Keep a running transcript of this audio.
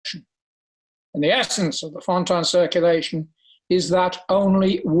And the essence of the Fontan circulation is that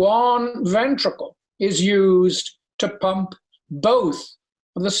only one ventricle is used to pump both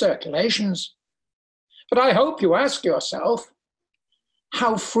of the circulations. But I hope you ask yourself,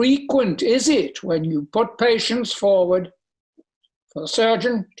 how frequent is it when you put patients forward for the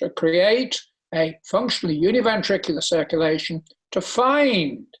surgeon to create a functionally univentricular circulation to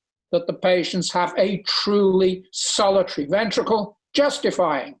find that the patients have a truly solitary ventricle,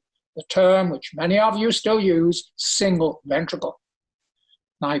 justifying the term which many of you still use, single ventricle.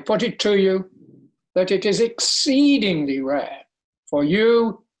 And I put it to you that it is exceedingly rare for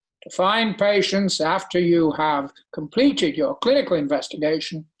you to find patients after you have completed your clinical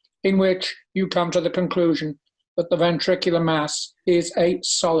investigation in which you come to the conclusion that the ventricular mass is a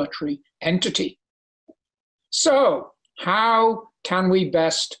solitary entity. So, how can we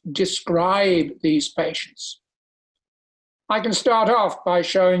best describe these patients? I can start off by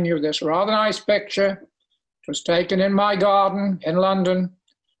showing you this rather nice picture. It was taken in my garden in London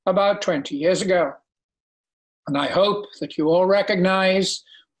about 20 years ago. And I hope that you all recognize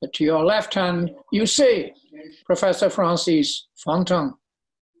that to your left hand, you see Professor Francis Fontan.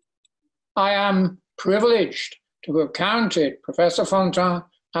 I am privileged to have counted Professor Fontan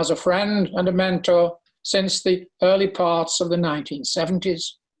as a friend and a mentor since the early parts of the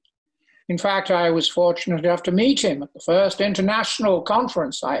 1970s. In fact, I was fortunate enough to meet him at the first international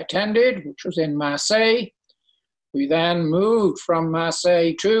conference I attended, which was in Marseille. We then moved from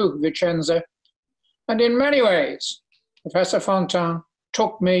Marseille to Vicenza. And in many ways, Professor Fontan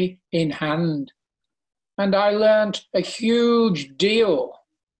took me in hand. And I learned a huge deal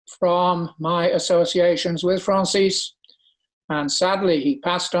from my associations with Francis. And sadly, he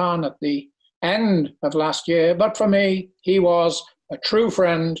passed on at the end of last year. But for me, he was a true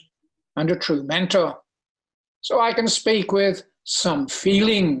friend and a true mentor. So I can speak with some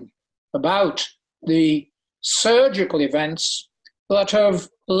feeling about the surgical events that have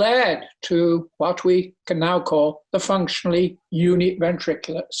led to what we can now call the functionally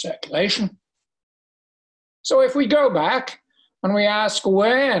univentricular circulation. So if we go back and we ask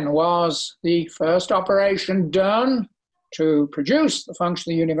when was the first operation done to produce the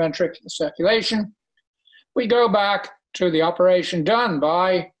functionally univentricular circulation, we go back to the operation done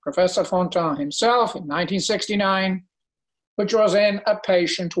by Professor Fontan himself in 1969, which was in a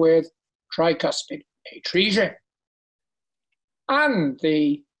patient with tricuspid atresia. And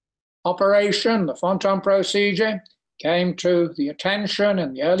the operation, the Fontan procedure, came to the attention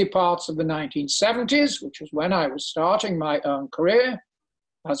in the early parts of the 1970s, which was when I was starting my own career.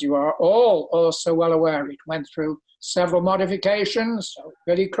 As you are all also well aware, it went through several modifications. So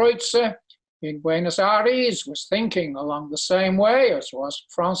Willy Kreutzer in Buenos Aires was thinking along the same way as was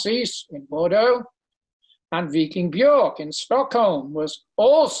Francis in Bordeaux. And Viking Björk in Stockholm was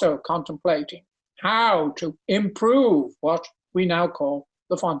also contemplating how to improve what we now call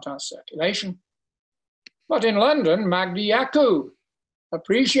the Fontan circulation. But in London, Magdi Yacoub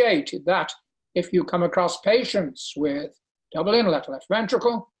appreciated that if you come across patients with double inlet left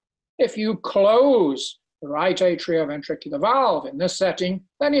ventricle, if you close the right atrioventricular valve in this setting,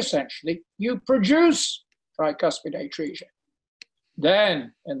 then essentially you produce tricuspid atresia.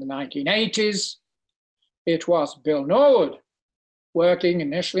 Then in the 1980s, it was Bill Norwood, working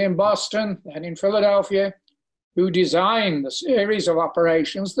initially in Boston, then in Philadelphia, who designed the series of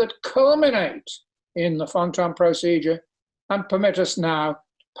operations that culminate in the Fontan procedure and permit us now to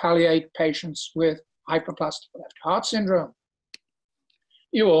palliate patients with hyperplastic left heart syndrome.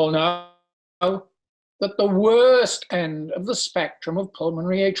 You all know that the worst end of the spectrum of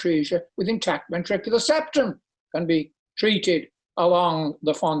pulmonary atresia with intact ventricular septum can be treated along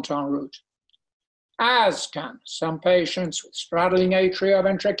the Fontan route, as can some patients with straddling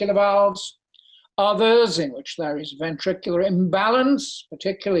atrioventricular valves, others in which there is ventricular imbalance,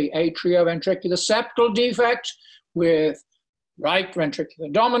 particularly atrioventricular septal defect with right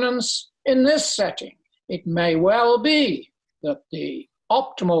ventricular dominance. In this setting, it may well be that the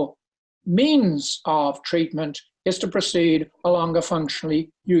optimal means of treatment is to proceed along a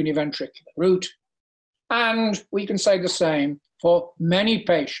functionally univentricular route. And we can say the same for many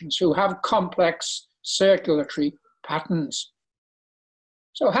patients who have complex circulatory patterns.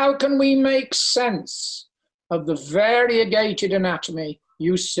 So how can we make sense of the variegated anatomy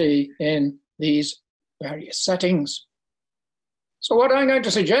you see in these various settings? So what I'm going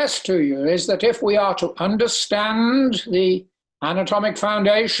to suggest to you is that if we are to understand the anatomic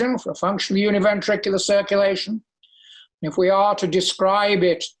foundation for functional univentricular circulation, if we are to describe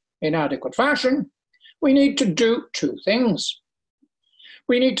it in adequate fashion, we need to do two things.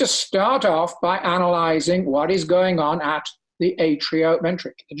 We need to start off by analyzing what is going on at the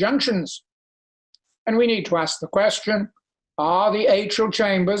atrioventricular junctions. And we need to ask the question, are the atrial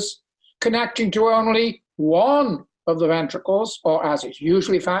chambers connecting to only one of the ventricles, or as is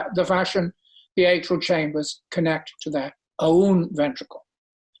usually the fashion, the atrial chambers connect to their own ventricle?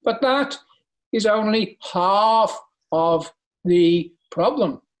 But that is only half of the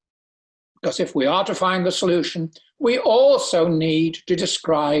problem, because if we are to find the solution, we also need to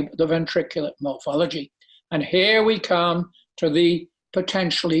describe the ventricular morphology. And here we come to the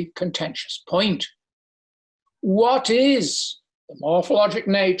potentially contentious point. What is the morphologic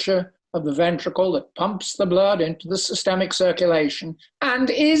nature of the ventricle that pumps the blood into the systemic circulation? And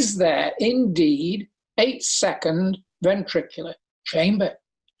is there indeed a second ventricular chamber?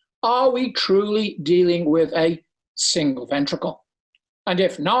 Are we truly dealing with a single ventricle? And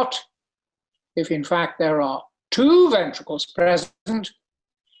if not, if in fact there are two ventricles present,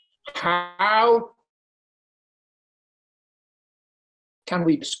 how can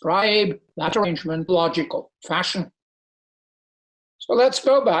we describe that arrangement in logical fashion? So let's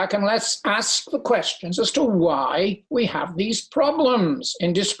go back and let's ask the questions as to why we have these problems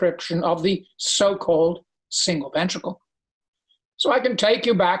in description of the so-called single ventricle. So I can take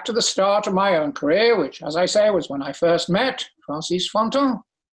you back to the start of my own career, which, as I say, was when I first met Francis Fontaine.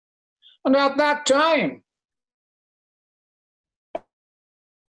 And at that time,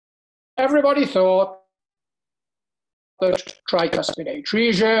 everybody thought that tricuspid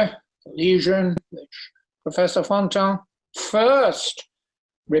atresia, the lesion which Professor Fontaine first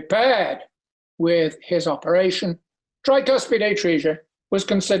repaired with his operation, tricuspid atresia was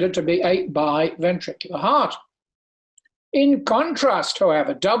considered to be a biventricular heart. In contrast,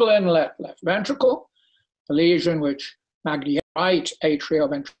 however, double inlet left ventricle, a lesion which magnified right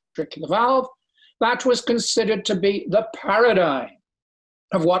atrioventricular valve, that was considered to be the paradigm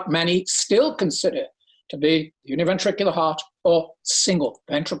of what many still consider to be the univentricular heart or single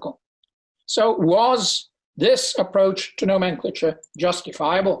ventricle. So was this approach to nomenclature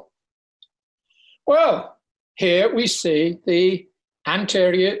justifiable? Well, here we see the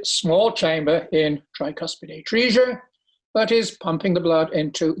anterior small chamber in tricuspid atresia that is pumping the blood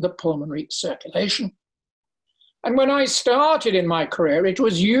into the pulmonary circulation. And when I started in my career, it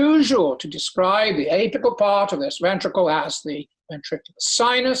was usual to describe the apical part of this ventricle as the ventricular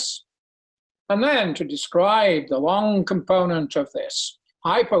sinus, and then to describe the long component of this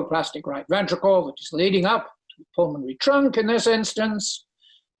hypoplastic right ventricle that is leading up to the pulmonary trunk in this instance.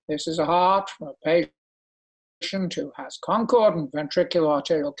 This is a heart for a patient who has concordant ventricular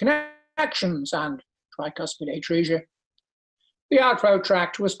arterial connections and tricuspid atresia. The outflow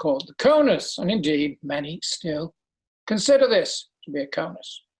tract was called the conus, and indeed many still consider this to be a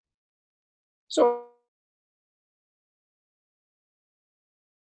conus. So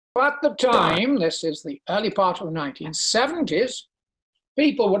at the time, this is the early part of the 1970s,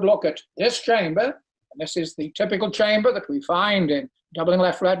 people would look at this chamber, and this is the typical chamber that we find in double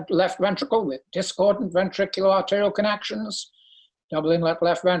inlet left ventricle with discordant ventricular arterial connections, double inlet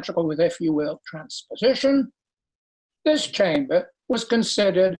left ventricle with, if you will, transposition. This chamber was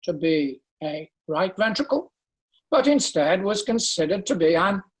considered to be a right ventricle, but instead was considered to be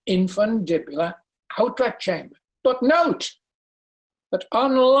an infundibular outlet chamber. But note that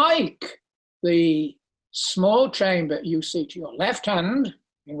unlike the small chamber you see to your left hand,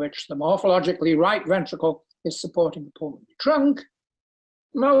 in which the morphologically right ventricle is supporting the pulmonary trunk,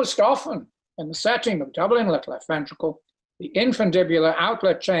 most often in the setting of double inlet left ventricle, the infundibular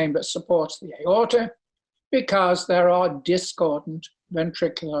outlet chamber supports the aorta because there are discordant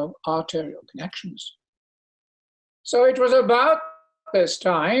ventricular arterial connections. So it was about this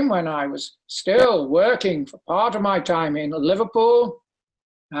time, when I was still working for part of my time in Liverpool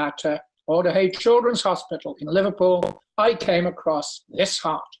at Alder Hey Children's Hospital in Liverpool, I came across this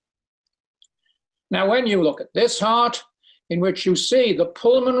heart. Now, when you look at this heart, in which you see the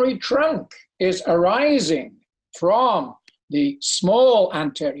pulmonary trunk is arising from the small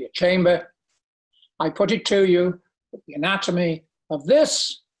anterior chamber, I put it to you that the anatomy of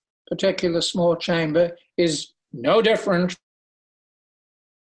this particular small chamber is no different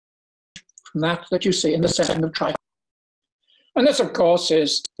from that you see in the setting of tricuspid. And this, of course,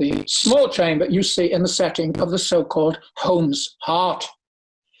 is the small chamber you see in the setting of the so-called Holmes heart.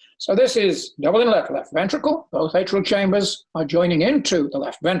 So this is double inlet left ventricle. Both atrial chambers are joining into the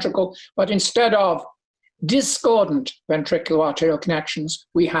left ventricle, but instead of discordant ventricular arterial connections,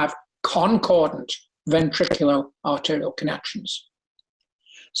 we have concordant ventricular arterial connections.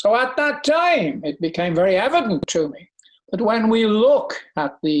 So at that time, it became very evident to me that when we look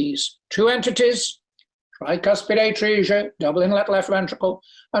at these two entities, tricuspid atresia, double inlet left ventricle,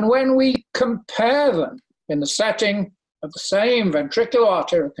 and when we compare them in the setting of the same ventricular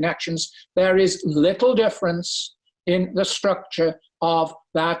arterial connections, there is little difference in the structure of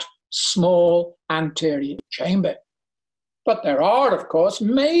that small anterior chamber. But there are, of course,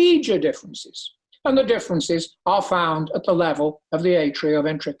 major differences, and the differences are found at the level of the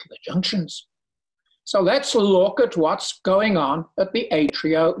atrioventricular junctions. So let's look at what's going on at the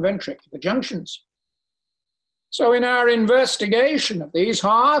atrioventricular junctions. So in our investigation of these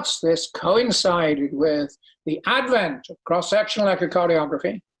hearts, this coincided with the advent of cross-sectional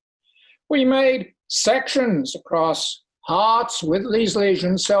echocardiography. We made sections across hearts with these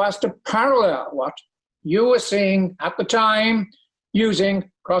lesions so as to parallel what you were seeing at the time using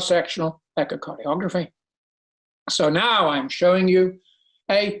cross-sectional echocardiography. So now I'm showing you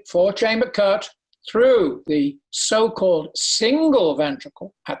a 4-chamber cut through the so-called single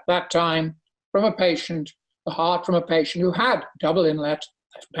ventricle at that time from a patient, the heart from a patient who had double inlet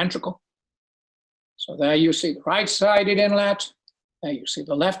left ventricle. So there you see the right-sided inlet, there you see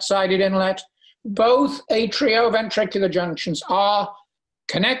the left-sided inlet. Both atrioventricular junctions are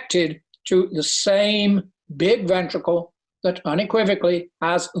connected to the same big ventricle that unequivocally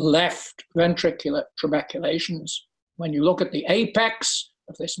has left ventricular trabeculations. When you look at the apex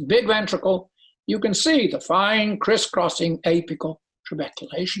of this big ventricle, you can see the fine crisscrossing apical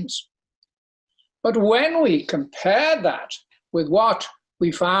trabeculations. But when we compare that with what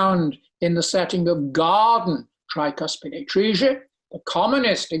we found in the setting of garden tricuspid atresia, the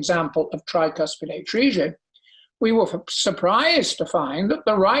commonest example of tricuspid atresia, we were surprised to find that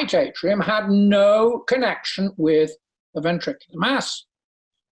the right atrium had no connection with the ventricular mass,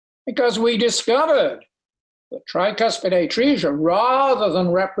 because we discovered that tricuspid atresia, rather than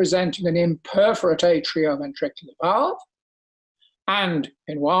representing an imperforate atrioventricular valve, and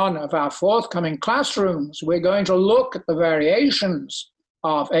in one of our forthcoming classrooms, we're going to look at the variations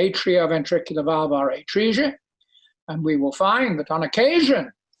of atrioventricular valvar atresia, and we will find that on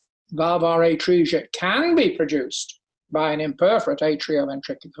occasion, valvar atresia can be produced by an imperforate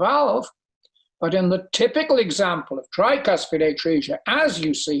atrioventricular valve, but in the typical example of tricuspid atresia, as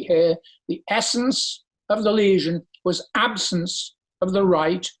you see here, the essence of the lesion was absence of the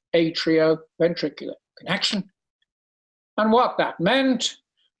right atrioventricular connection. And what that meant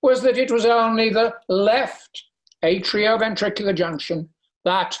was that it was only the left atrioventricular junction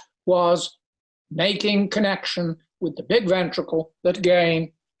that was making connection with the big ventricle that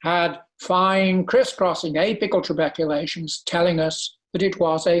again had fine crisscrossing apical trabeculations telling us that it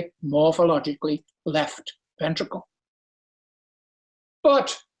was a morphologically left ventricle.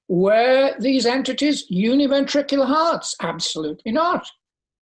 But were these entities univentricular hearts? Absolutely not,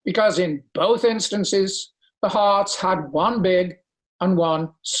 because in both instances, the hearts had one big and one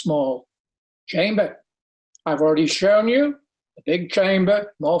small chamber. I've already shown you the big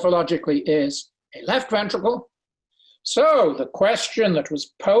chamber morphologically is a left ventricle. So the question that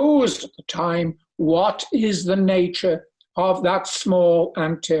was posed at the time, what is the nature of that small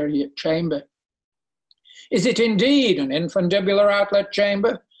anterior chamber? Is it indeed an infundibular outlet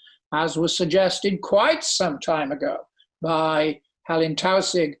chamber, as was suggested quite some time ago by Helen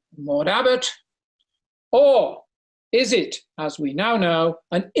Taussig and Maud Abbott? Or is it, as we now know,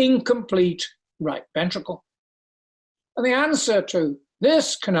 an incomplete right ventricle? And the answer to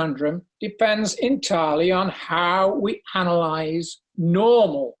this conundrum depends entirely on how we analyze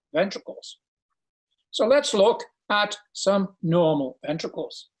normal ventricles. So let's look at some normal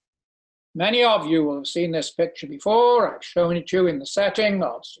ventricles. Many of you will have seen this picture before. I've shown it to you in the setting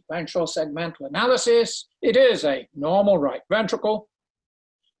of sequential segmental analysis. It is a normal right ventricle.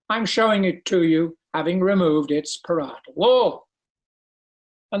 I'm showing it to you having removed its parietal wall.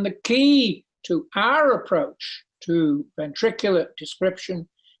 And the key to our approach to ventricular description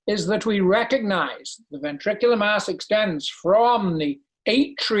is that we recognize the ventricular mass extends from the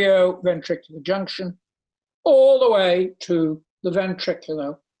atrioventricular junction all the way to the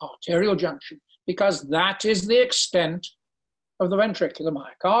ventricular arterial junction, because that is the extent of the ventricular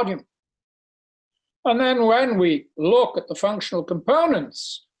myocardium. And then when we look at the functional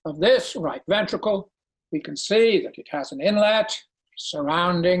components of this right ventricle, we can see that it has an inlet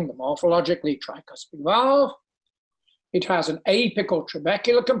surrounding the morphologically tricuspid valve. It has an apical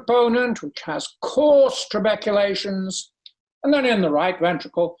trabecular component, which has coarse trabeculations. And then in the right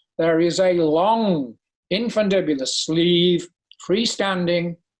ventricle, there is a long infundibular sleeve,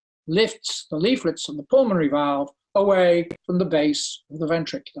 freestanding, lifts the leaflets of the pulmonary valve away from the base of the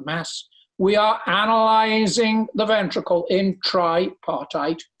ventricular mass. We are analyzing the ventricle in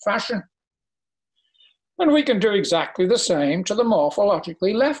tripartite fashion. And we can do exactly the same to the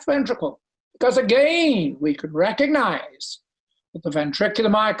morphologically left ventricle, because again, we could recognize that the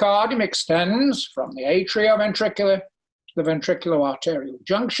ventricular myocardium extends from the atrioventricular the ventricular arterial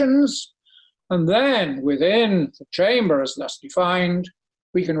junctions. And then within the chamber as thus defined,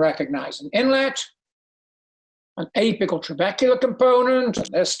 we can recognize an inlet, an apical trabecular component, and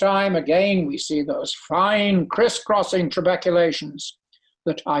this time again we see those fine crisscrossing trabeculations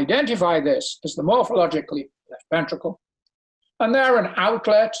that identify this as the morphologically left ventricle. And there an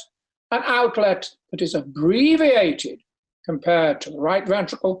outlet that is abbreviated compared to the right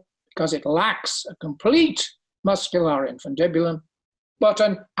ventricle because it lacks a complete muscular infundibulum, but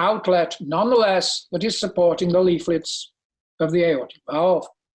an outlet nonetheless that is supporting the leaflets of the aortic valve.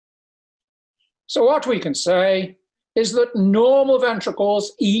 So what we can say is that normal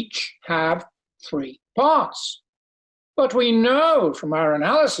ventricles each have 3 parts. But we know from our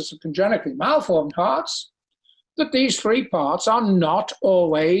analysis of congenitally malformed hearts that these 3 parts are not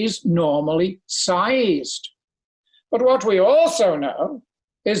always normally sized. But what we also know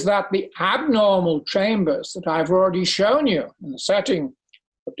is that the abnormal chambers that I've already shown you in the setting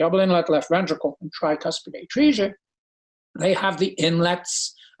of double inlet left ventricle and tricuspid atresia, they have the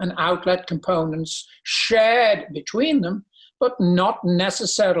inlets and outlet components shared between them, but not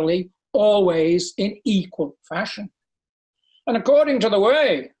necessarily always in equal fashion. And according to the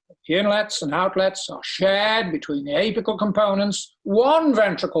way the inlets and outlets are shared between the apical components, one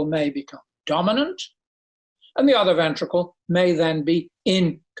ventricle may become dominant, and the other ventricle may then be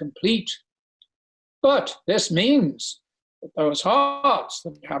incomplete. But this means that those hearts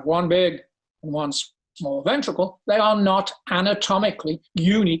that have one big and one small ventricle, they are not anatomically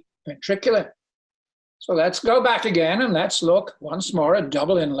univentricular. So let's go back again and let's look once more at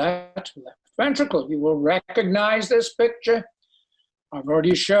double inlet left ventricle. You will recognize this picture. I've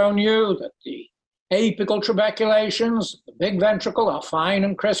already shown you that the apical trabeculations of the big ventricle are fine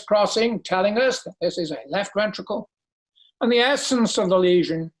and crisscrossing, telling us that this is a left ventricle. And the essence of the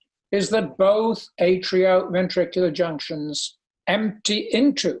lesion is that both atrioventricular junctions empty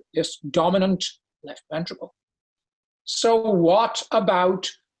into this dominant left ventricle. So what about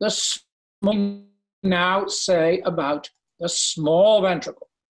the small, now say about the small ventricle?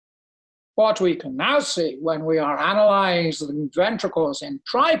 What we can now see when we are analyzing ventricles in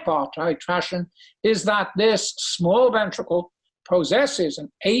tripartite fashion is that this small ventricle possesses an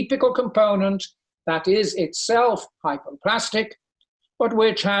apical component that is itself hypoplastic, but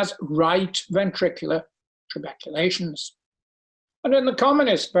which has right ventricular trabeculations. And in the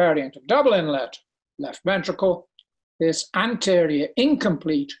commonest variant of double inlet left ventricle, this anterior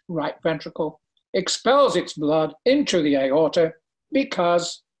incomplete right ventricle expels its blood into the aorta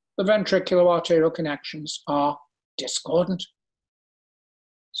because the ventricular arterial connections are discordant.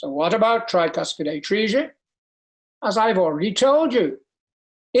 So what about tricuspid atresia? As I've already told you,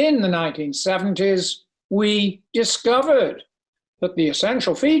 in the 1970s, we discovered that the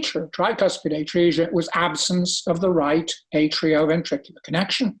essential feature of tricuspid atresia was absence of the right atrioventricular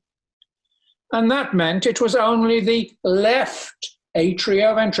connection. And that meant it was only the left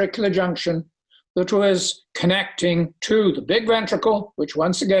atrioventricular junction that was connecting to the big ventricle, which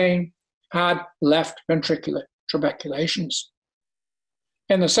once again had left ventricular trabeculations.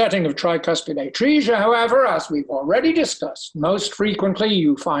 In the setting of tricuspid atresia, however, as we've already discussed, most frequently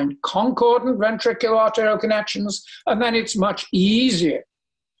you find concordant ventricular arterial connections, and then it's much easier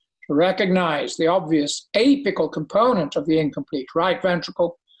to recognize the obvious apical component of the incomplete right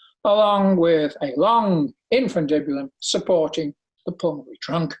ventricle, along with a long infundibulum supporting the pulmonary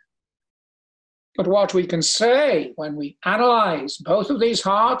trunk. But what we can say when we analyze both of these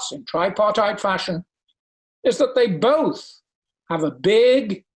hearts in tripartite fashion is that they both have a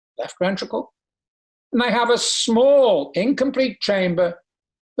big left ventricle and they have a small incomplete chamber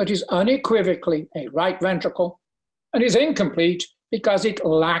that is unequivocally a right ventricle and is incomplete because it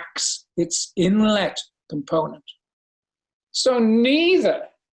lacks its inlet component. So neither,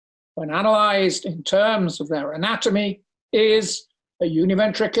 when analyzed in terms of their anatomy, is a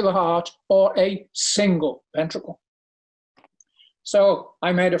univentricular heart or a single ventricle. So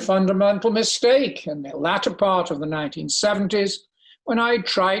I made a fundamental mistake in the latter part of the 1970s when I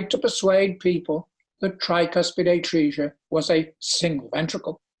tried to persuade people that tricuspid atresia was a single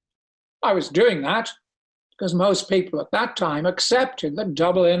ventricle. I was doing that because most people at that time accepted that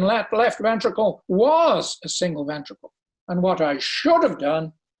double inlet left ventricle was a single ventricle. And what I should have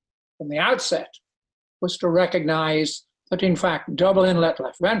done from the outset was to recognize that in fact double inlet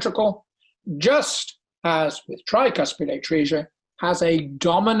left ventricle, just as with tricuspid atresia, has a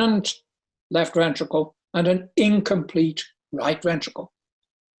dominant left ventricle and an incomplete right ventricle.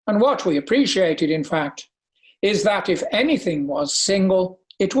 And what we appreciated, in fact, is that if anything was single,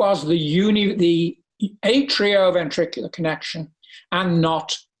 it was the atrioventricular connection and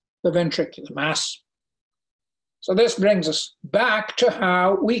not the ventricular mass. So this brings us back to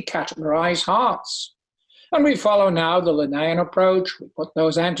how we categorize hearts. And we follow now the Linnaean approach. We put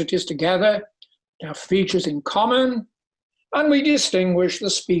those entities together, have features in common, and we distinguish the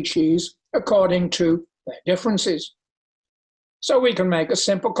species according to their differences. So we can make a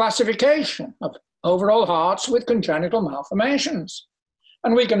simple classification of overall hearts with congenital malformations.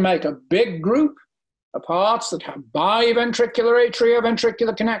 And we can make a big group of hearts that have biventricular,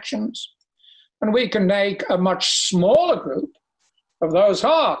 atrioventricular connections. And we can make a much smaller group of those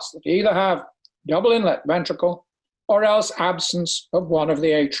hearts that either have double inlet ventricle or else absence of one of the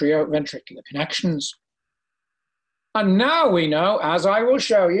atrioventricular connections. And now we know, as I will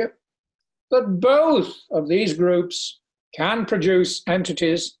show you, that both of these groups can produce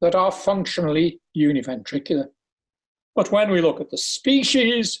entities that are functionally univentricular. But when we look at the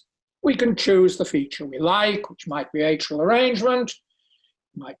species, we can choose the feature we like, which might be atrial arrangement,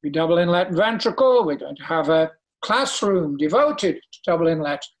 might be double inlet ventricle. We're going to have a classroom devoted to double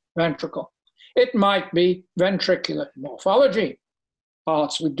inlet ventricle. It might be ventricular morphology.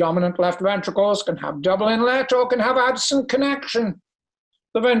 Hearts with dominant left ventricles can have double inlet or can have absent connection.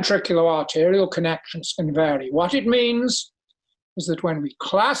 The ventricular arterial connections can vary. What it means is that when we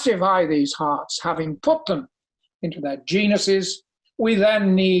classify these hearts, having put them into their genuses, we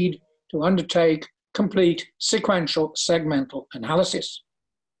then need to undertake complete sequential segmental analysis.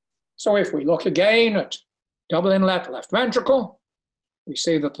 So if we look again at double inlet left ventricle, we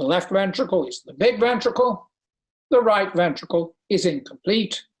see that the left ventricle is the big ventricle, the right ventricle is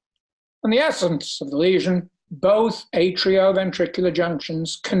incomplete, and the essence of the lesion, both atrioventricular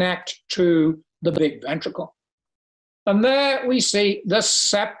junctions connect to the big ventricle. And there we see the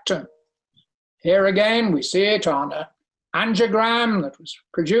septum. Here again, we see it on an angiogram that was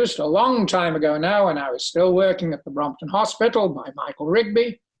produced a long time ago now, and I was still working at the Brompton Hospital by Michael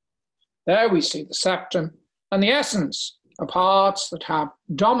Rigby. There we see the septum, and the essence of hearts that have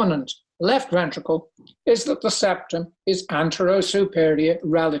dominant left ventricle is that the septum is anterosuperior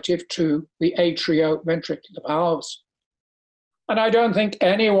relative to the atrioventricular valves. And I don't think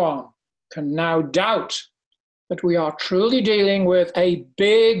anyone can now doubt that we are truly dealing with a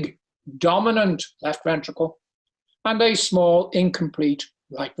big dominant left ventricle and a small incomplete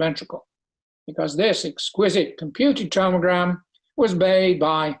right ventricle, because this exquisite computed tomogram was made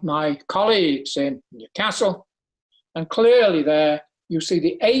by my colleagues in Newcastle, and clearly there you see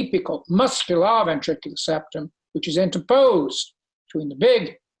the apical muscular ventricular septum, which is interposed between the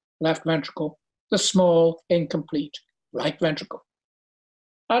big left ventricle, the small incomplete right ventricle.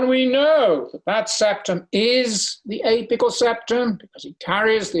 And we know that that septum is the apical septum because it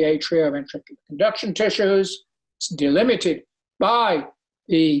carries the atrioventricular conduction tissues. It's delimited by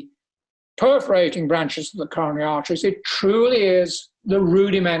the perforating branches of the coronary arteries. It truly is the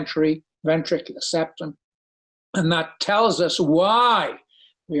rudimentary ventricular septum. And that tells us why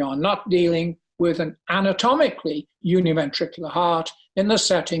we are not dealing with an anatomically univentricular heart in the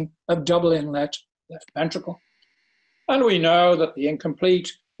setting of double inlet left ventricle. And we know that the incomplete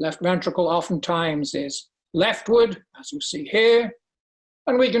left ventricle oftentimes is leftward, as you see here.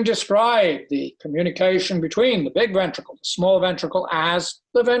 And we can describe the communication between the big ventricle, the small ventricle, as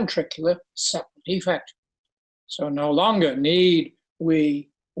the ventricular septal defect. So no longer need we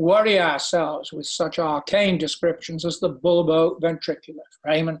worry ourselves with such arcane descriptions as the bulboventricular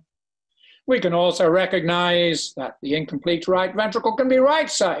foramen. We can also recognize that the incomplete right ventricle can be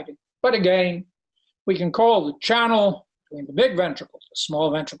right-sided, but again, we can call the channel between the big ventricle, the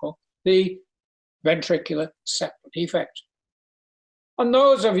small ventricle, the ventricular septal defect. And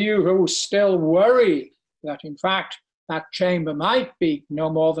those of you who still worry that in fact that chamber might be no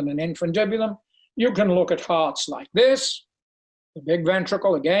more than an infundibulum, you can look at hearts like this. The big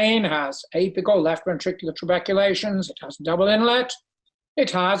ventricle, again, has apical left ventricular trabeculations. It has double inlet. It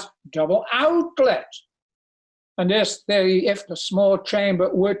has double outlet. And if the small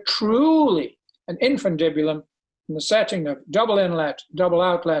chamber were truly an infundibulum in the setting of double inlet, double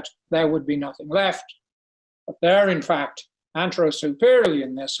outlet, there would be nothing left. But there, in fact, anterosuperiorly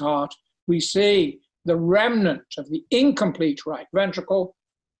in this heart, we see the remnant of the incomplete right ventricle.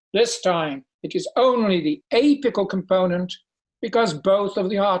 This time, it is only the apical component because both of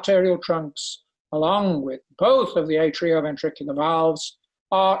the arterial trunks, along with both of the atrioventricular valves,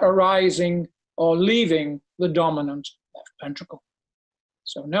 are arising or leaving the dominant left ventricle.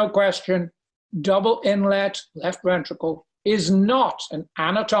 So no question, double inlet left ventricle is not an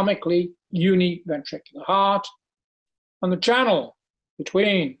anatomically univentricular heart, and the channel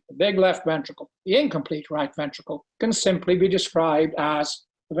between the big left ventricle, the incomplete right ventricle, can simply be described as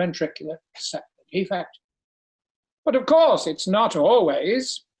the ventricular septal defect. But of course, it's not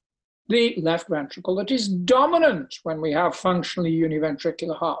always the left ventricle that is dominant when we have functionally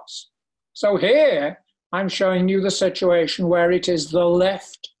univentricular hearts. So here I'm showing you the situation where it is the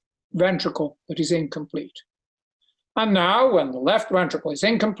left ventricle that is incomplete. And now when the left ventricle is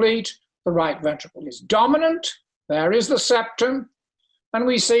incomplete, the right ventricle is dominant. There is the septum. And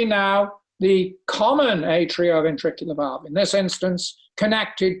we see now the common atrioventricular valve, in this instance,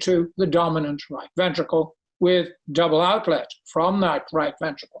 connected to the dominant right ventricle with double outlet from that right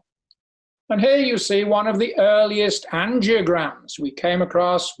ventricle. And here you see one of the earliest angiograms we came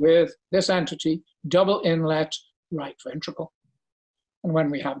across with this entity, double inlet right ventricle. And when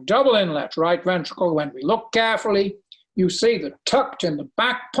we have double inlet right ventricle, when we look carefully, you see that tucked in the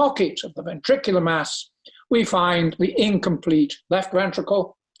back pocket of the ventricular mass, we find the incomplete left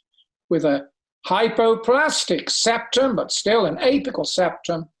ventricle with a hypoplastic septum, but still an apical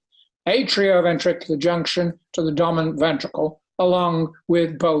septum, atrioventricular junction to the dominant ventricle, along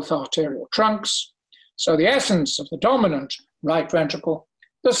with both arterial trunks. So the essence of the dominant right ventricle,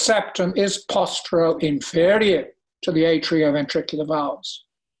 the septum, is postero-inferior to the atrioventricular valves.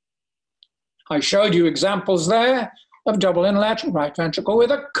 I showed you examples there of double inlet right ventricle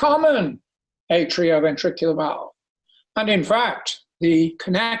with a common atrioventricular valve. And in fact, the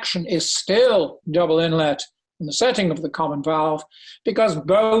connection is still double inlet in the setting of the common valve because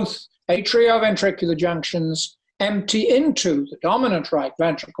both atrioventricular junctions empty into the dominant right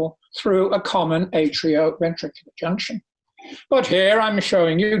ventricle through a common atrioventricular junction. But here I'm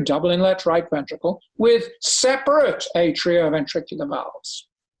showing you double inlet right ventricle with separate atrioventricular valves.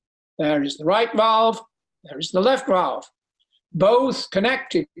 There is the right valve, there is the left valve, both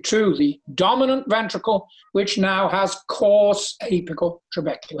connected to the dominant ventricle, which now has coarse apical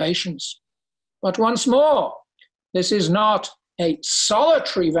trabeculations. But once more, this is not a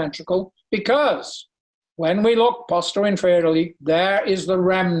solitary ventricle because when we look posteriorly, there is the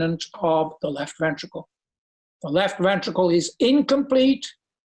remnant of the left ventricle. The left ventricle is incomplete,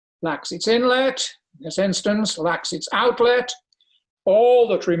 lacks its inlet, in this instance, lacks its outlet. All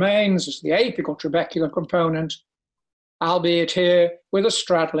that remains is the apical trabecular component, albeit here with a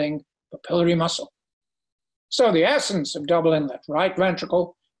straddling papillary muscle. So the essence of double inlet right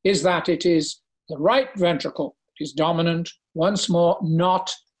ventricle is that it is the right ventricle that is dominant, once more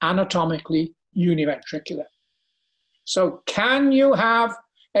not anatomically univentricular. So can you have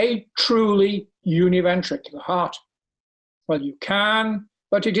a truly univentricular heart? Well, you can,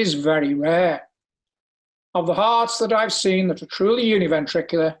 but it is very rare. Of the hearts that I've seen that are truly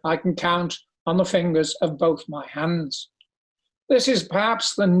univentricular, I can count on the fingers of both my hands. This is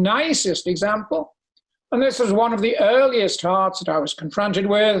perhaps the nicest example, and this was one of the earliest hearts that I was confronted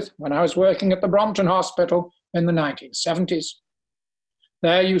with when I was working at the Brompton Hospital in the 1970s.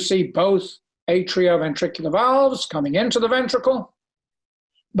 There you see both atrioventricular valves coming into the ventricle,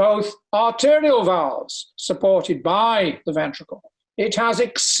 both arterial valves supported by the ventricle. It has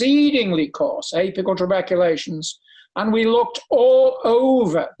exceedingly coarse apical trabeculations, and we looked all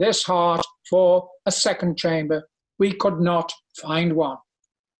over this heart for a second chamber. We could not find one.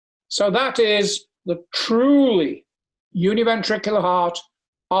 So that is the truly univentricular heart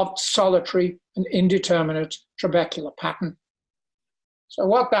of solitary and indeterminate trabecular pattern. So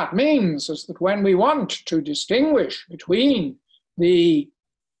what that means is that when we want to distinguish between the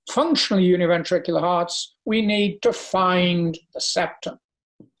functionally univentricular hearts, we need to find the septum.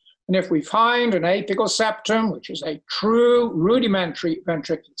 And if we find an apical septum, which is a true rudimentary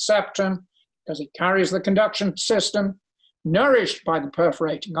ventricular septum, because it carries the conduction system, nourished by the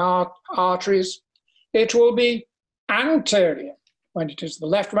perforating arteries, it will be anterior when it is the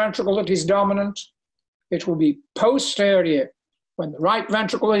left ventricle that is dominant. It will be posterior when the right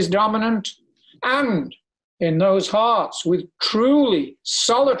ventricle is dominant. And in those hearts with truly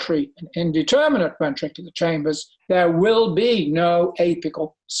solitary and indeterminate ventricular chambers, there will be no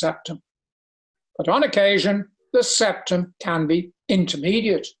apical septum. But on occasion, the septum can be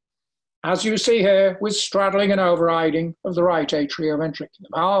intermediate, as you see here with straddling and overriding of the right atrioventricular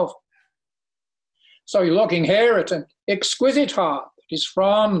valve. So you're looking here at an exquisite heart that is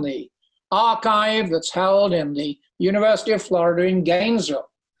from the archive that's held in the University of Florida in Gainesville.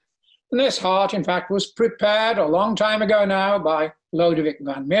 And this heart, in fact, was prepared a long time ago now by Lodewijk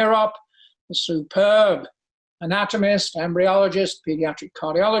van Meerop, a superb anatomist, embryologist, pediatric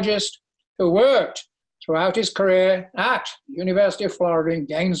cardiologist, who worked throughout his career at the University of Florida in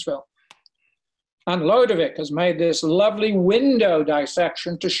Gainesville. And Lodewijk has made this lovely window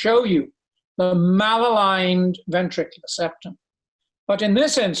dissection to show you the malaligned ventricular septum. But in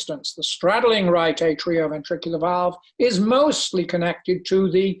this instance, the straddling right atrioventricular valve is mostly connected to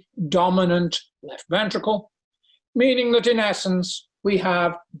the dominant left ventricle, meaning that in essence, we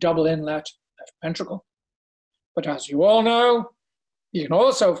have double inlet left ventricle. But as you all know, you can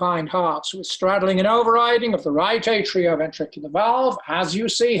also find hearts with straddling and overriding of the right atrioventricular valve, as you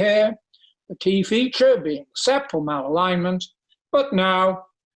see here, the key feature being septal malalignment, but now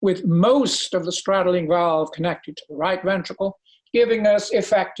with most of the straddling valve connected to the right ventricle, giving us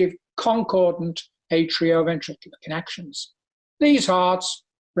effective concordant atrioventricular connections. These hearts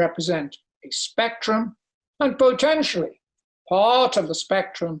represent a spectrum, and potentially part of the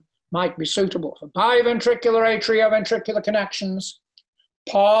spectrum might be suitable for biventricular atrioventricular connections,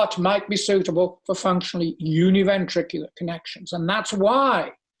 part might be suitable for functionally univentricular connections. And that's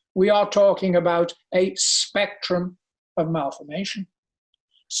why we are talking about a spectrum of malformation.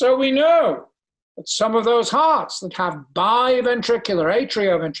 So we know that some of those hearts that have biventricular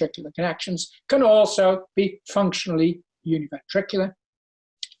atrioventricular connections can also be functionally univentricular.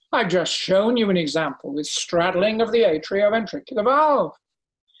 I've just shown you an example with straddling of the atrioventricular valve.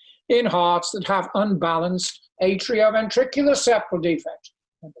 In hearts that have unbalanced atrioventricular septal defect,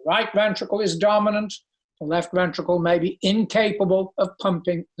 when the right ventricle is dominant, the left ventricle may be incapable of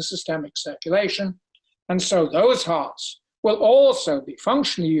pumping the systemic circulation, and so those hearts will also be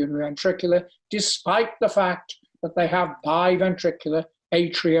functionally univentricular despite the fact that they have biventricular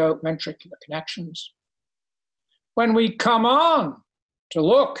atrioventricular connections. When we come on to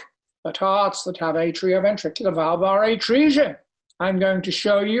look at hearts that have atrioventricular valvular atresia, I'm going to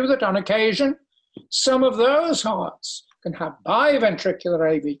show you that on occasion, some of those hearts can have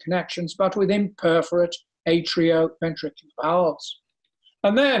biventricular AV connections, but with imperforate atrioventricular valves.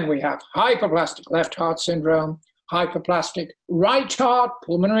 And then we have hyperplastic left heart syndrome, hyperplastic right heart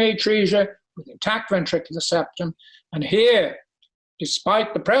pulmonary atresia with intact ventricular septum. And here,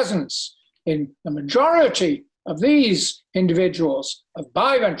 despite the presence in the majority of these individuals of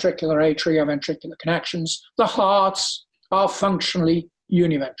biventricular atrioventricular connections, the hearts are functionally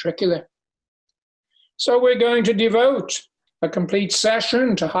univentricular. So we're going to devote a complete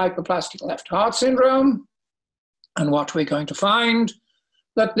session to hyperplastic left heart syndrome. And what we're going to find,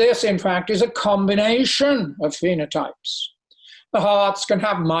 that this, in fact, is a combination of phenotypes. The hearts can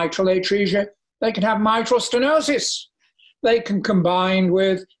have mitral atresia, they can have mitral stenosis, they can combine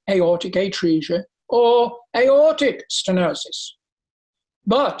with aortic atresia or aortic stenosis.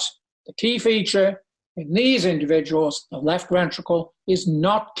 But the key feature in these individuals, the left ventricle is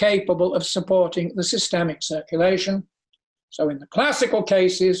not capable of supporting the systemic circulation. So in the classical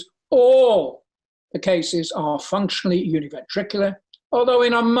cases, all the cases are functionally univentricular, although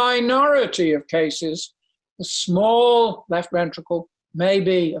in a minority of cases, the small left ventricle may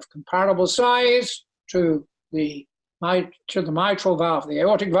be of comparable size to the mitral valve, the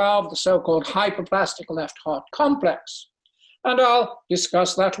aortic valve, the so-called hyperplastic left heart complex. And I'll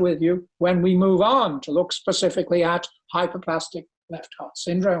discuss that with you when we move on to look specifically at hyperplastic left heart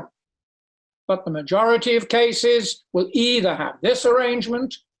syndrome. But the majority of cases will either have this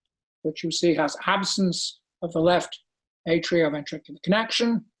arrangement, which you see has absence of the left atrioventricular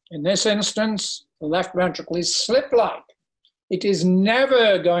connection. In this instance, the left ventricle is slip-like. It is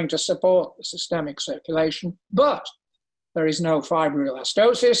never going to support the systemic circulation, but there is no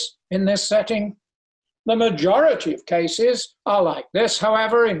fibroelastosis in this setting. The majority of cases are like this,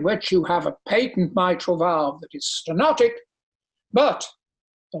 however, in which you have a patent mitral valve that is stenotic, but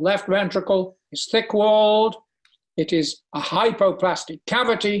the left ventricle is thick-walled, it is a hypoplastic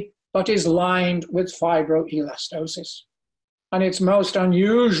cavity, but is lined with fibroelastosis. And it's most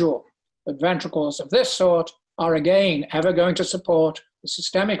unusual that ventricles of this sort are again ever going to support the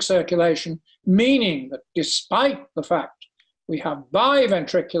systemic circulation, meaning that despite the fact we have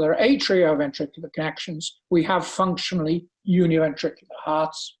biventricular atrioventricular connections, we have functionally univentricular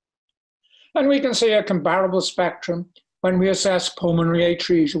hearts. And we can see a comparable spectrum when we assess pulmonary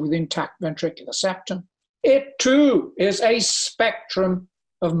atresia with intact ventricular septum. It too is a spectrum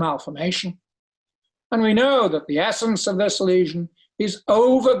of malformation. And we know that the essence of this lesion is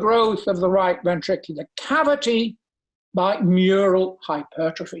overgrowth of the right ventricular cavity by mural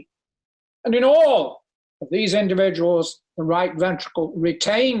hypertrophy. And in all of these individuals, the right ventricle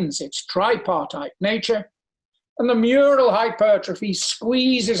retains its tripartite nature, and the mural hypertrophy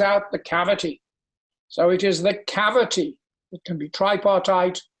squeezes out the cavity. So it is the cavity that can be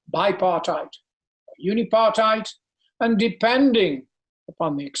tripartite, bipartite, or unipartite, and depending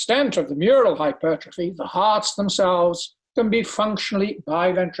upon the extent of the mural hypertrophy, the hearts themselves can be functionally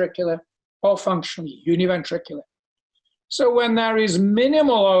biventricular or functionally univentricular. So when there is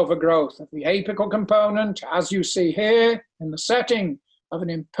minimal overgrowth of the apical component, as you see here in the setting of an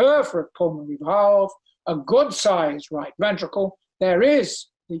imperforate pulmonary valve, a good-sized right ventricle, there is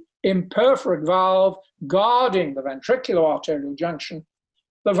the imperforate valve guarding the ventricular arterial junction,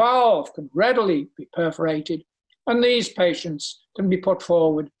 the valve can readily be perforated, and these patients can be put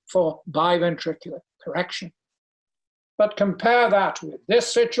forward for biventricular correction. But compare that with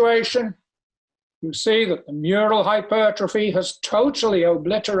this situation. You see that the mural hypertrophy has totally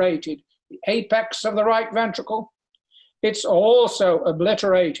obliterated the apex of the right ventricle. It's also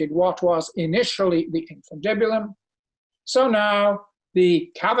obliterated what was initially the infundibulum. So now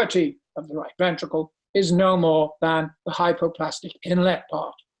the cavity of the right ventricle is no more than the hypoplastic inlet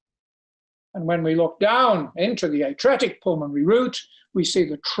part. And when we look down into the atretic pulmonary route, we see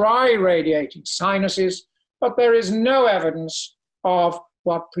the tri-radiating sinuses, but there is no evidence of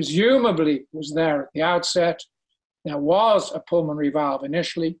what presumably was there at the outset. There was a pulmonary valve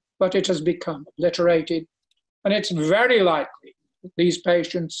initially, but it has become obliterated. And it's very likely that these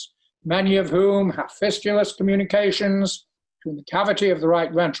patients, many of whom have fistulous communications between the cavity of the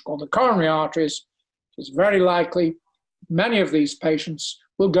right ventricle and the coronary arteries, it is very likely many of these patients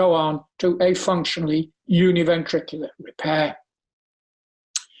will go on to a functionally univentricular repair.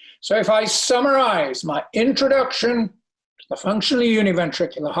 So if I summarize my introduction to the functionally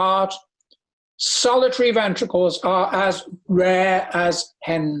univentricular heart, solitary ventricles are as rare as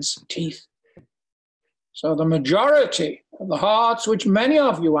hen's teeth. So the majority of the hearts, which many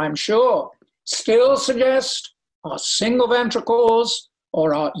of you, I'm sure, still suggest are single ventricles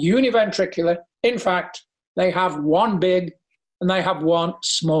or are univentricular. In fact, they have one big and they have one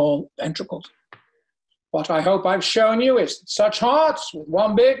small ventricle. What I hope I've shown you is that such hearts with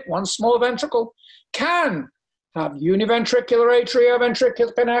one big, one small ventricle can have univentricular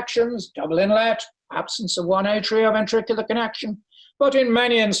atrioventricular connections, double inlet, absence of one atrioventricular connection, but in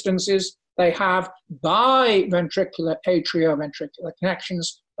many instances they have biventricular atrioventricular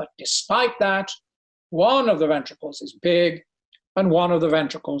connections, but despite that, one of the ventricles is big and one of the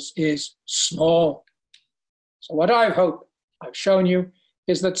ventricles is small. So what I hope I've shown you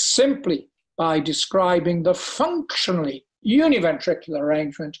is that simply by describing the functionally univentricular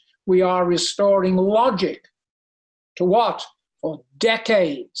arrangement, we are restoring logic to what for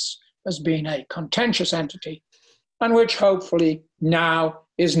decades has been a contentious entity and which hopefully now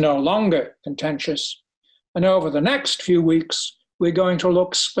is no longer contentious. And over the next few weeks, we're going to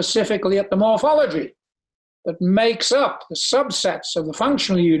look specifically at the morphology that makes up the subsets of the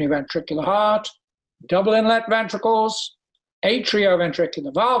functionally univentricular heart, double inlet ventricles,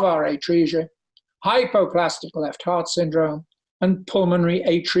 atrioventricular valvar atresia, hypoplastic left heart syndrome, and pulmonary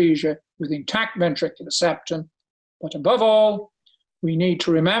atresia with intact ventricular septum. But above all, we need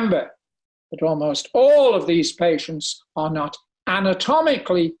to remember that almost all of these patients are not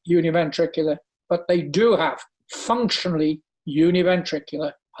anatomically univentricular, but they do have functionally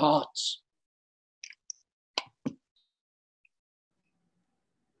univentricular hearts.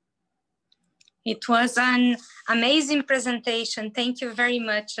 It was an amazing presentation. Thank you very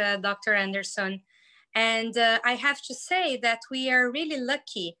much, Dr. Anderson. And I have to say that we are really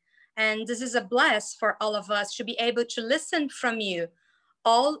lucky, and this is a bless for all of us to be able to listen from you,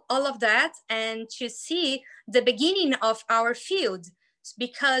 all of that, and to see the beginning of our field,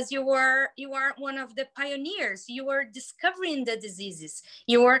 because you are one of the pioneers. You were discovering the diseases,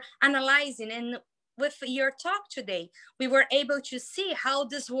 you were analyzing, and with your talk today, we were able to see how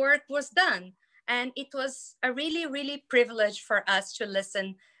this work was done. And it was a really, really privilege for us to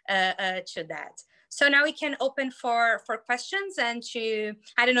listen to that. So now we can open for questions and to,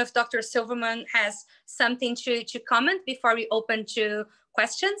 I don't know if Dr. Silverman has something to comment before we open to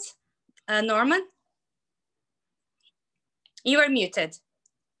questions. Norman? You are muted.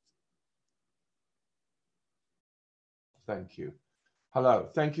 Thank you. Hello,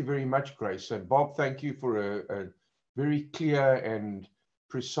 thank you very much, Grace. And Bob, thank you for a very clear and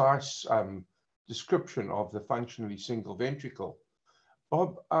precise description of the functionally single ventricle.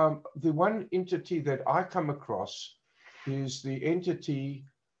 Bob, the one entity that I come across is the entity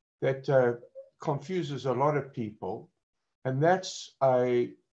that confuses a lot of people, and that's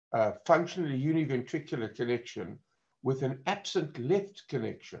a functionally univentricular connection with an absent left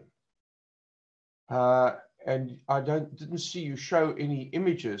connection. And I didn't see you show any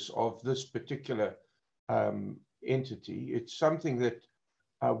images of this particular entity. It's something that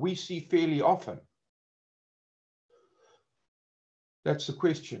we see fairly often. That's the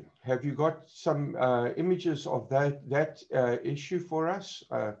question. Have you got some images of that issue for us?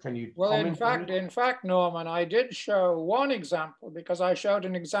 Can you comment on it? In fact, Norman, I did show one example, because I showed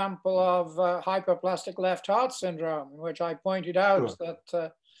an example of hypoplastic left heart syndrome, in which I pointed out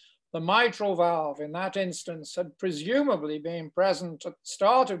that the mitral valve in that instance had presumably been present at the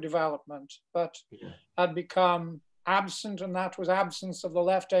start of development, but had become absent, and that was absence of the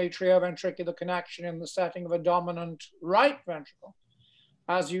left atrioventricular connection in the setting of a dominant right ventricle.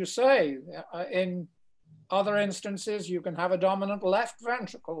 As you say, in other instances, you can have a dominant left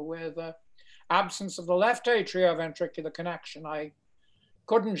ventricle with absence of the left atrioventricular connection. I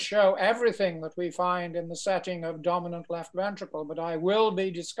couldn't show everything that we find in the setting of dominant left ventricle, but I will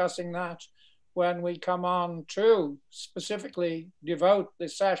be discussing that when we come on to specifically devote the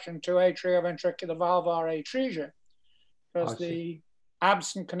session to atrioventricular valvar atresia, because the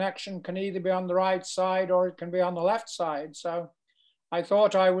absent connection can either be on the right side or it can be on the left side. So I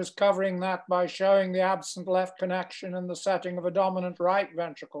thought I was covering that by showing the absent left connection in the setting of a dominant right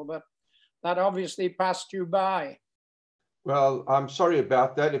ventricle, but that obviously passed you by. Well, I'm sorry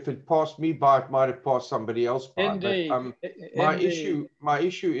about that. If it passed me by, it might have passed somebody else by. Indeed. But, my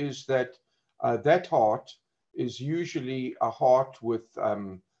issue is that that heart is usually a heart with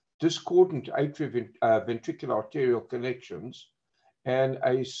discordant atrioventricular arterial connections and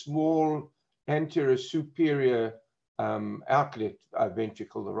a small anterior superior outlet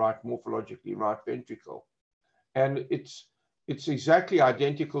ventricle, the right, morphologically right ventricle. And it's exactly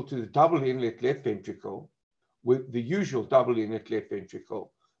identical to the double inlet left ventricle, with the usual double inlet left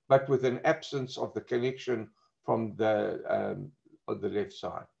ventricle, but with an absence of the connection from the left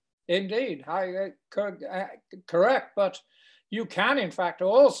side. Indeed, correct, but you can in fact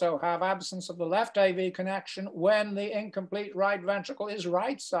also have absence of the left AV connection when the incomplete right ventricle is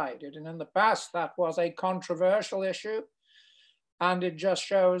right-sided. And in the past, that was a controversial issue. And it just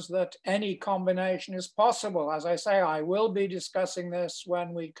shows that any combination is possible. As I say, I will be discussing this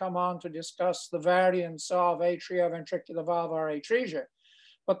when we come on to discuss the variants of atrioventricular valvar atresia.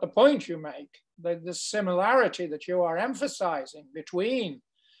 But the point you make, the similarity that you are emphasizing between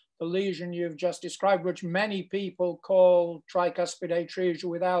the lesion you've just described, which many people call tricuspid atresia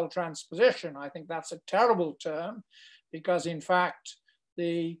with L transposition. I think that's a terrible term because in fact,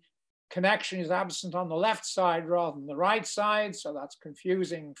 the connection is absent on the left side rather than the right side. So that's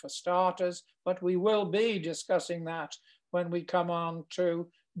confusing for starters, but we will be discussing that when we come on to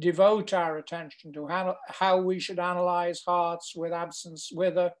devote our attention to how we should analyze hearts with absence,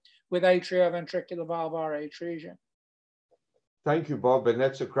 with atrioventricular valvar atresia. Thank you, Bob. And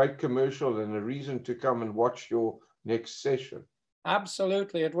that's a great commercial and a reason to come and watch your next session.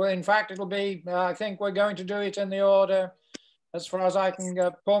 Absolutely. It will. In fact, it'll be, I think we're going to do it in the order, as far as I can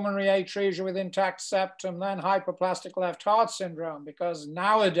go, pulmonary atresia with intact septum, then hyperplastic left heart syndrome, because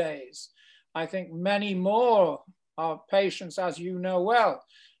nowadays, I think many more patients, as you know well,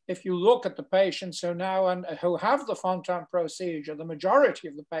 if you look at the patients who now and who have the Fontan procedure, the majority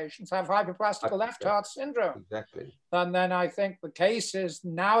of the patients have hyperplastic left heart syndrome. Exactly. And then I think the cases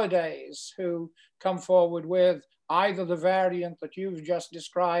nowadays who come forward with either the variant that you've just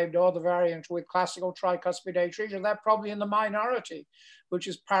described or the variant with classical tricuspid atresia, they're probably in the minority, which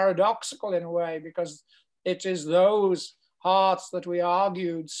is paradoxical in a way, because it is those hearts that we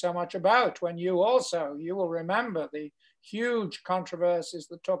argued so much about when you will remember the huge controversies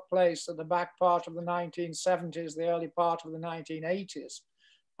that took place at the back part of the 1970s, the early part of the 1980s.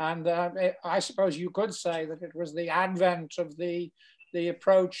 And I suppose you could say that it was the advent of the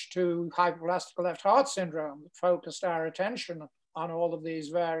approach to hyperplastic left heart syndrome that focused our attention on all of these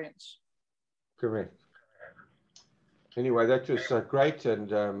variants. Correct. Anyway, that was great and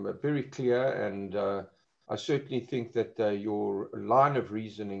very clear. And I certainly think that your line of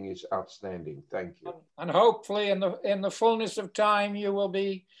reasoning is outstanding. Thank you. And hopefully in the fullness of time, you will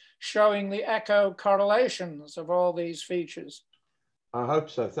be showing the echo correlations of all these features. I hope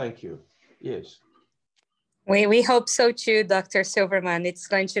so. Thank you. Yes. We hope so too, Dr. Silverman. It's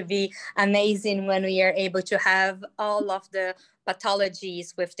going to be amazing when we are able to have all of the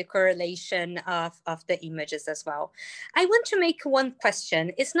pathologies with the correlation of the images as well. I want to make one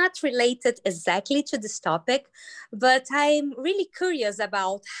question. It's not related exactly to this topic, but I'm really curious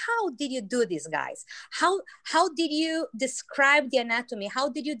about how did you do this, guys? How did you describe the anatomy? How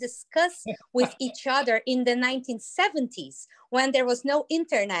did you discuss with each other in the 1970s when there was no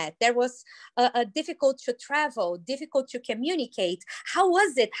internet? There was difficult to travel, difficult to communicate. How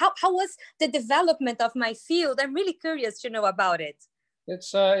was it? How was the development of my field? I'm really curious to know about it.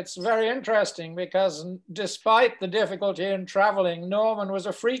 It's very interesting because despite the difficulty in traveling, Norman was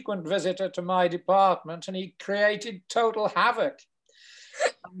a frequent visitor to my department and he created total havoc.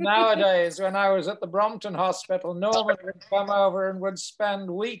 Nowadays, when I was at the Brompton Hospital, Norman would come over and would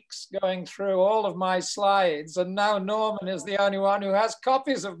spend weeks going through all of my slides. And now Norman is the only one who has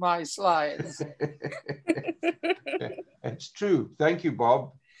copies of my slides. It's true. Thank you,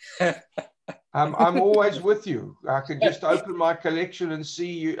 Bob. I'm always with you. I can just open my collection and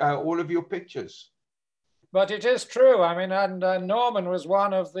see all of your pictures. But it is true. I mean, and Norman was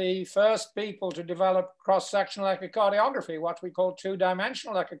one of the first people to develop cross-sectional echocardiography, what we call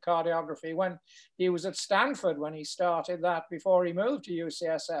two-dimensional echocardiography, when he was at Stanford when he started that before he moved to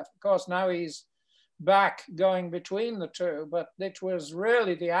UCSF. Of course, now he's back going between the two, but it was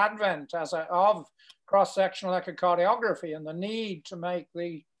really the advent of cross-sectional echocardiography and the need to make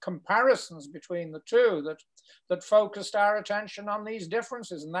the comparisons between the two that focused our attention on these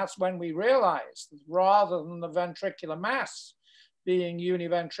differences. And that's when we realized that rather than the ventricular mass being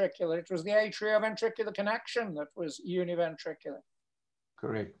univentricular, it was the atrioventricular connection that was univentricular.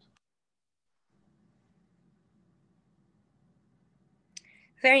 Correct.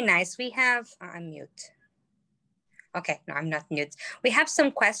 Very nice. We have, I'm mute. Okay, no, I'm not mute. We have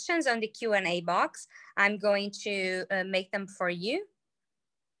some questions on the Q&A box. I'm going to make them for you.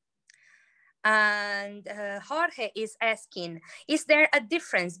 And Jorge is asking, is there a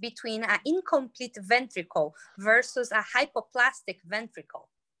difference between an incomplete ventricle versus a hypoplastic ventricle?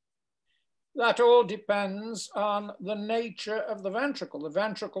 That all depends on the nature of the ventricle. The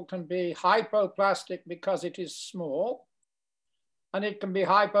ventricle can be hypoplastic because it is small, and it can be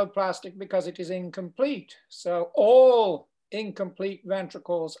hypoplastic because it is incomplete. So all incomplete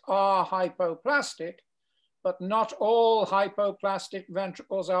ventricles are hypoplastic, but not all hypoplastic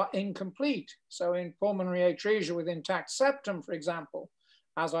ventricles are incomplete. So in pulmonary atresia with intact septum, for example,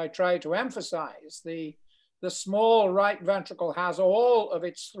 as I try to emphasize, the small right ventricle has all of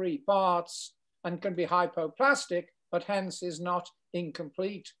its three parts and can be hypoplastic, but hence is not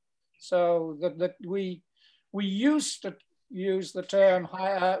incomplete. So that we used to use the term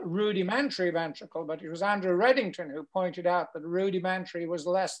rudimentary ventricle, but it was Andrew Reddington who pointed out that rudimentary was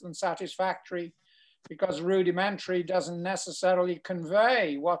less than satisfactory, because rudimentary doesn't necessarily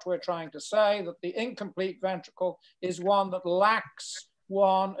convey what we're trying to say, that the incomplete ventricle is one that lacks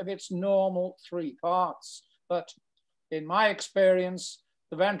one of its normal three parts. But in my experience,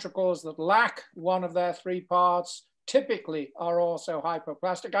 the ventricles that lack one of their three parts typically are also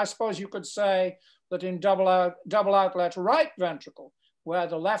hypoplastic. I suppose you could say that in double outlet right ventricle, where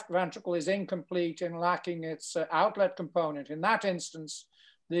the left ventricle is incomplete in lacking its outlet component, in that instance,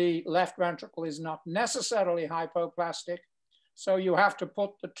 the left ventricle is not necessarily hypoplastic. So you have to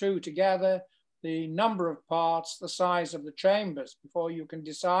put the two together, the number of parts, the size of the chambers, before you can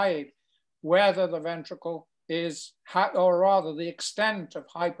decide whether the ventricle is, or rather the extent of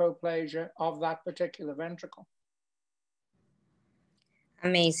hypoplasia of that particular ventricle.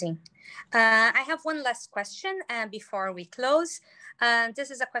 Amazing. I have one last question before we close.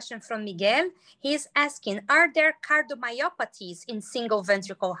 This is a question from Miguel. He's asking, are there cardiomyopathies in single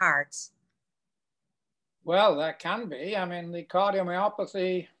ventricle hearts? Well, there can be. I mean, the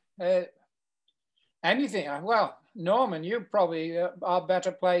cardiomyopathy, anything. Well, Norman, you probably are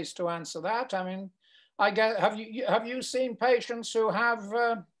better placed to answer that. I mean, I guess, have you seen patients who have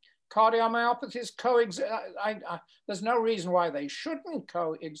cardiomyopathies coexist? There's no reason why they shouldn't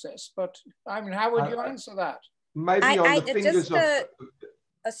coexist, but I mean, how would you answer that? Maybe on the fingers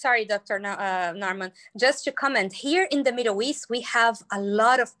of... sorry, Dr. Norman, just to comment, here in the Middle East, we have a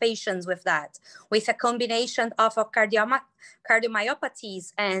lot of patients with that, with a combination of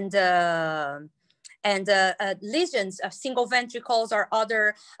cardiomyopathies and lesions of single ventricles or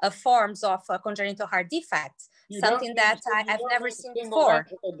other forms of congenital heart defects. Something that I've never seen before.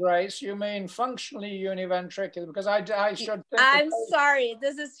 Grace, you mean functionally univentricular? Because I should think. I'm sorry,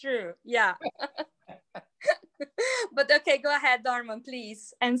 this is true. Yeah. But okay, go ahead, Norman,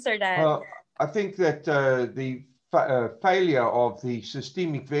 please answer that. Well, I think that the failure of the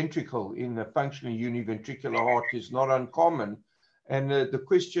systemic ventricle in the functionally univentricular heart is not uncommon. And the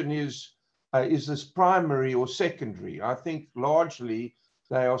question is this primary or secondary? I think largely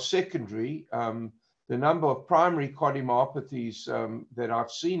they are secondary. The number of primary cardiomyopathies that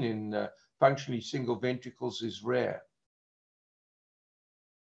I've seen in functionally single ventricles is rare.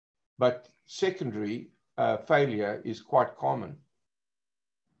 But secondary failure is quite common.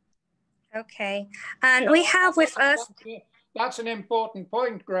 Okay, and we have with us... That's an important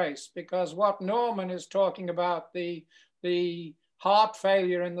point, Grace, because what Norman is talking about, the heart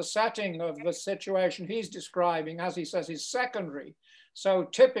failure in the setting of the situation he's describing, as he says, is secondary. So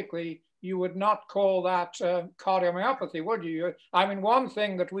typically, you would not call that cardiomyopathy, would you? I mean, one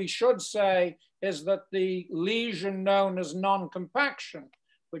thing that we should say is that the lesion known as non-compaction,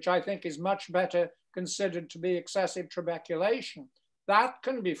 which I think is much better considered to be excessive trabeculation, that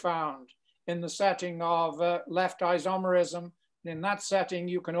can be found in the setting of left isomerism. In that setting,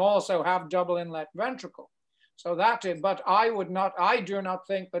 you can also have double inlet ventricle. So but I do not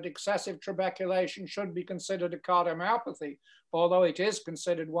think that excessive trabeculation should be considered a cardiomyopathy, although it is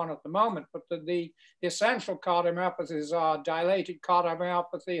considered one at the moment. But the essential cardiomyopathies are dilated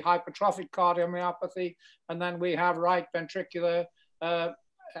cardiomyopathy, hypertrophic cardiomyopathy, and then we have right ventricular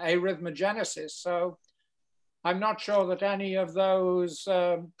arrhythmogenesis. So I'm not sure that any of those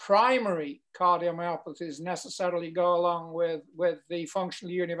primary cardiomyopathies necessarily go along with the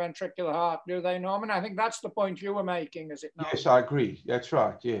functional univentricular heart, do they, Norman? I think that's the point you were making, is it not? Yes, I agree. That's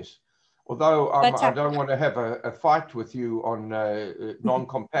right, yes. Although I don't want to have a fight with you on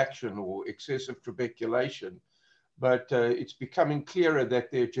non-compaction or excessive trabeculation, but it's becoming clearer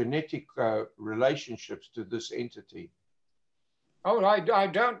that there are genetic relationships to this entity. Oh, I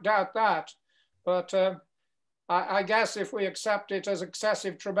don't doubt that, but I guess if we accept it as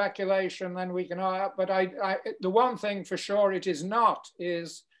excessive trabeculation, then we can. But the one thing for sure it is not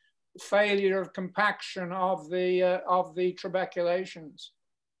is failure of compaction of the trabeculations.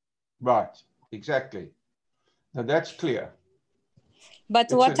 Right. Exactly. Now that's clear.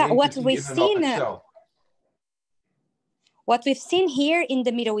 But what we've seen. What we've seen here in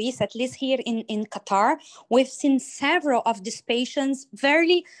the Middle East, at least here in Qatar, we've seen several of these patients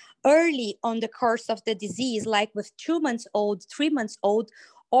very early on the course of the disease, like with 2 months old, 3 months old,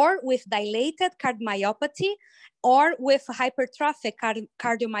 or with dilated cardiomyopathy, or with hypertrophic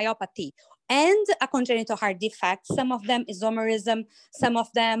cardiomyopathy, and a congenital heart defect. Some of them isomerism, some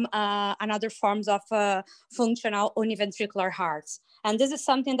of them another forms of functional univentricular hearts. And this is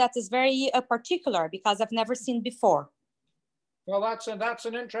something that is very particular because I've never seen before. Well, that's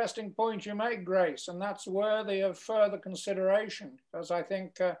an interesting point you make, Grace, and that's worthy of further consideration, because I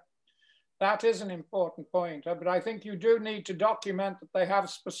think that is an important point. But I think you do need to document that they have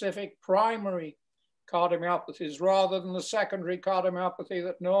specific primary cardiomyopathies rather than the secondary cardiomyopathy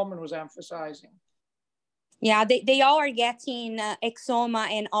that Norman was emphasizing. Yeah, they all are getting exoma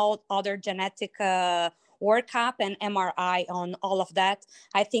and all other genetic workup and MRI on all of that.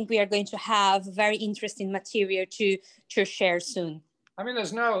 I think we are going to have very interesting material to share soon. I mean,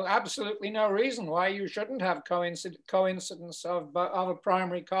 there's absolutely no reason why you shouldn't have coincidence of a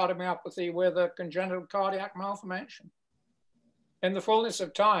primary cardiomyopathy with a congenital cardiac malformation. In the fullness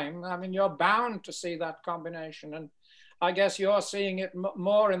of time, I mean, you're bound to see that combination. And I guess you're seeing it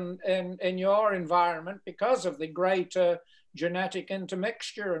more in your environment because of the greater genetic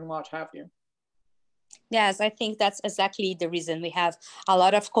intermixture and what have you. Yes, I think that's exactly the reason. We have a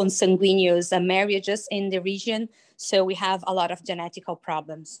lot of consanguineous marriages in the region, so we have a lot of genetical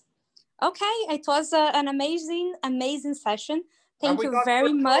problems. Okay, it was an amazing session. Thank you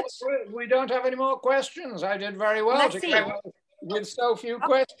very much. We don't have any more questions. I did very well with so few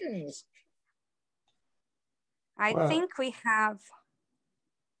questions. I think we have...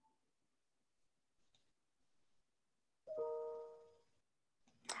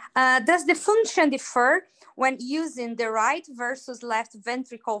 does the function differ when using the right versus left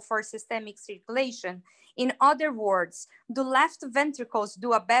ventricle for systemic circulation? In other words, do left ventricles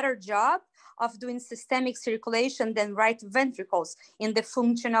do a better job of doing systemic circulation than right ventricles in the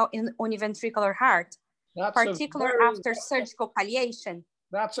functional univentricular heart, particularly after surgical palliation?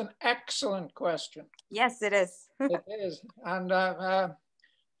 That's an excellent question. Yes, it is. It is. And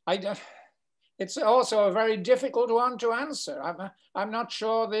it's also a very difficult one to answer. I'm not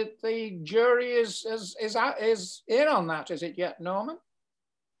sure that the jury is in on that. Is it yet, Norman?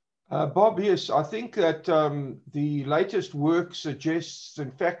 Bob, yes, I think that the latest work suggests,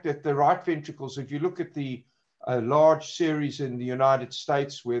 in fact, that the right ventricles, if you look at the large series in the United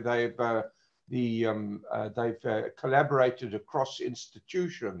States where they've collaborated across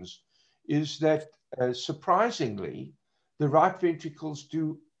institutions, is that surprisingly, the right ventricles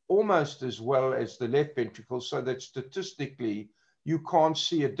do almost as well as the left ventricles, so that statistically you can't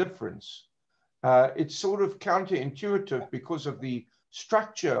see a difference. It's sort of counterintuitive because of the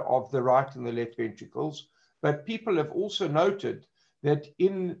structure of the right and the left ventricles, but people have also noted that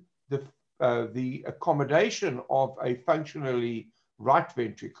in the accommodation of a functionally right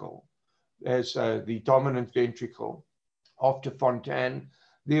ventricle as the dominant ventricle after Fontan,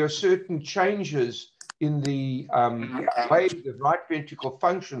 there are certain changes in the way the right ventricle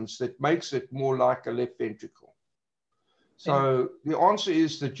functions that makes it more like a left ventricle. So the answer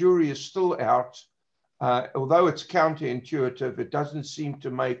is the jury is still out. Although it's counterintuitive, it doesn't seem to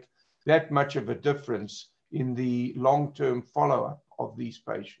make that much of a difference in the long-term follow-up of these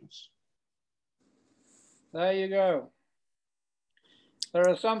patients. There you go. There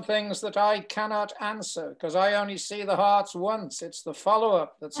are some things that I cannot answer because I only see the hearts once. It's the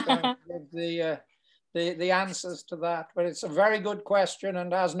follow-up that's going to give the answers to that. But it's a very good question.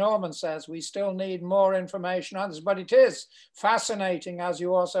 And as Norman says, we still need more information on this. But it is fascinating, as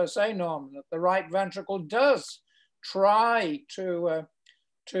you also say, Norman, that the right ventricle does try to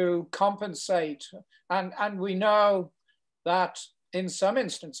compensate. And we know that in some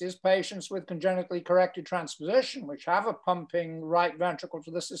instances, patients with congenitally corrected transposition, which have a pumping right ventricle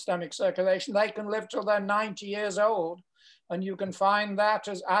to the systemic circulation, they can live till they're 90 years old. And you can find that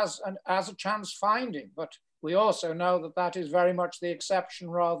as a chance finding. But we also know that that is very much the exception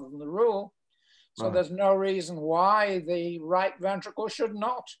rather than the rule. So there's no reason why the right ventricle should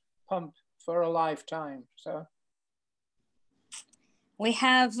not pump for a lifetime. So we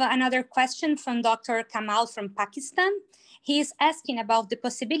have another question from Dr. Kamal from Pakistan. He is asking about the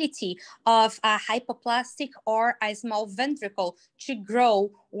possibility of a hypoplastic or a small ventricle to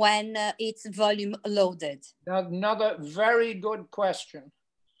grow when it's volume loaded. Another very good question.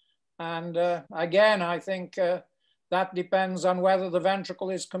 And again, I think that depends on whether the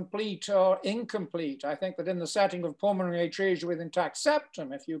ventricle is complete or incomplete. I think that in the setting of pulmonary atresia with intact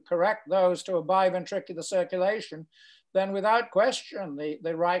septum, if you correct those to a biventricular circulation, then without question,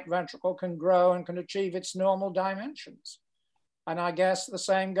 the right ventricle can grow and can achieve its normal dimensions. And I guess the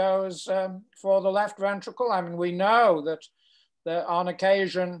same goes for the left ventricle. I mean, we know that on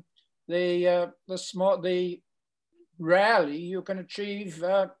occasion, rarely you can achieve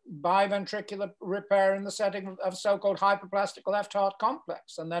biventricular repair in the setting of so-called hyperplastic left heart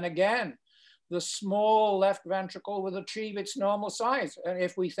complex. And then again, the small left ventricle will achieve its normal size. And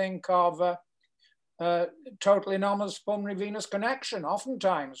if we think of total anomalous pulmonary venous connection,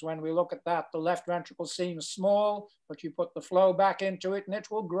 oftentimes when we look at that, the left ventricle seems small, but you put the flow back into it and it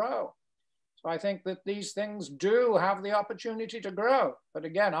will grow. So I think that these things do have the opportunity to grow. But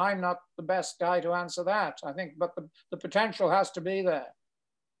again, I'm not the best guy to answer that. I think, but the potential has to be there.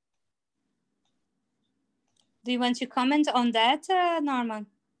 Do you want to comment on that, Norman?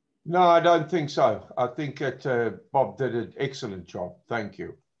 No, I don't think so. I think that Bob did an excellent job. Thank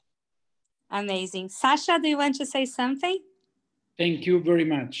you. Amazing. Sasha, do you want to say something? Thank you very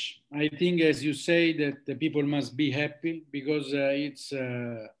much. I think, as you say, that the people must be happy because it's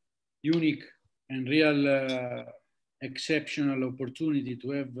a unique and real exceptional opportunity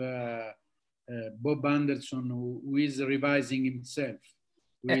to have Bob Anderson, who is revising himself.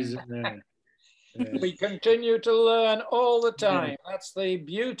 Who is, we continue to learn all the time. Yeah. That's the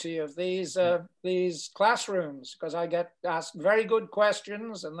beauty of these classrooms, because I get asked very good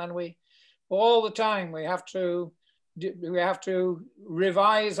questions, and then all the time we have to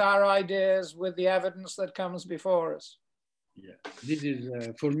revise our ideas with the evidence that comes before us. Yeah, this is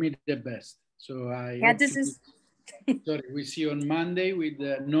for me the best. So sorry, we see you on Monday with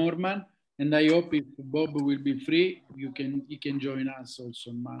Norman, and I hope if Bob will be free, he can join us also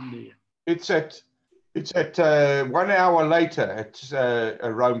on Monday. It's at 1 hour later at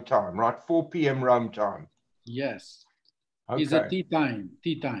Rome time, right? 4 p.m. Rome time. Yes. Okay. It's a tea time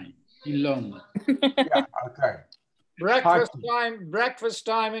in London. Yeah, okay. Breakfast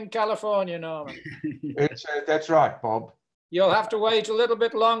time in California, Norman. That's right, Bob. You'll have to wait a little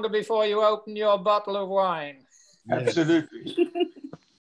bit longer before you open your bottle of wine. Absolutely.